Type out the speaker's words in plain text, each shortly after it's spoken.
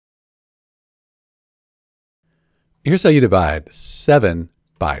Here's how you divide 7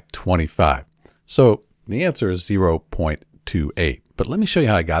 by 25. So the answer is 0.28, but let me show you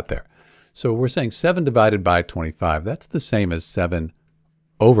how I got there. So we're saying 7 divided by 25, that's the same as 7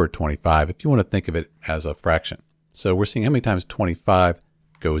 over 25 if you want to think of it as a fraction. So we're seeing how many times 25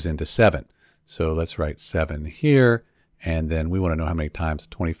 goes into 7. So let's write 7 here, and then we want to know how many times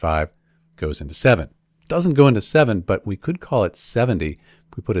 25 goes into 7. It doesn't go into 7, but we could call it 70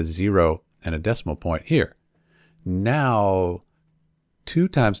 if we put a 0 and a decimal point here. Now, 2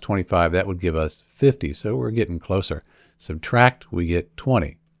 times 25, that would give us 50, so we're getting closer. Subtract, we get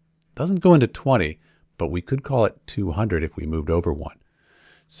 20. Doesn't go into 20, but we could call it 200 if we moved over 1.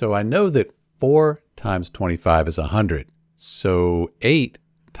 So I know that 4 times 25 is 100. So 8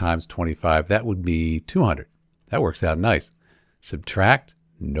 times 25, that would be 200. That works out nice. Subtract,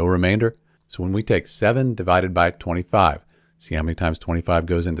 no remainder. So when we take 7 divided by 25, see how many times 25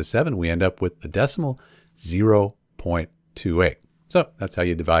 goes into 7, we end up with the decimal 0.28. So that's how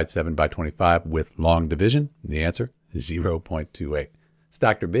you divide 7 by 25 with long division. The answer is 0.28. It's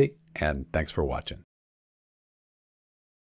Dr. B, and thanks for watching.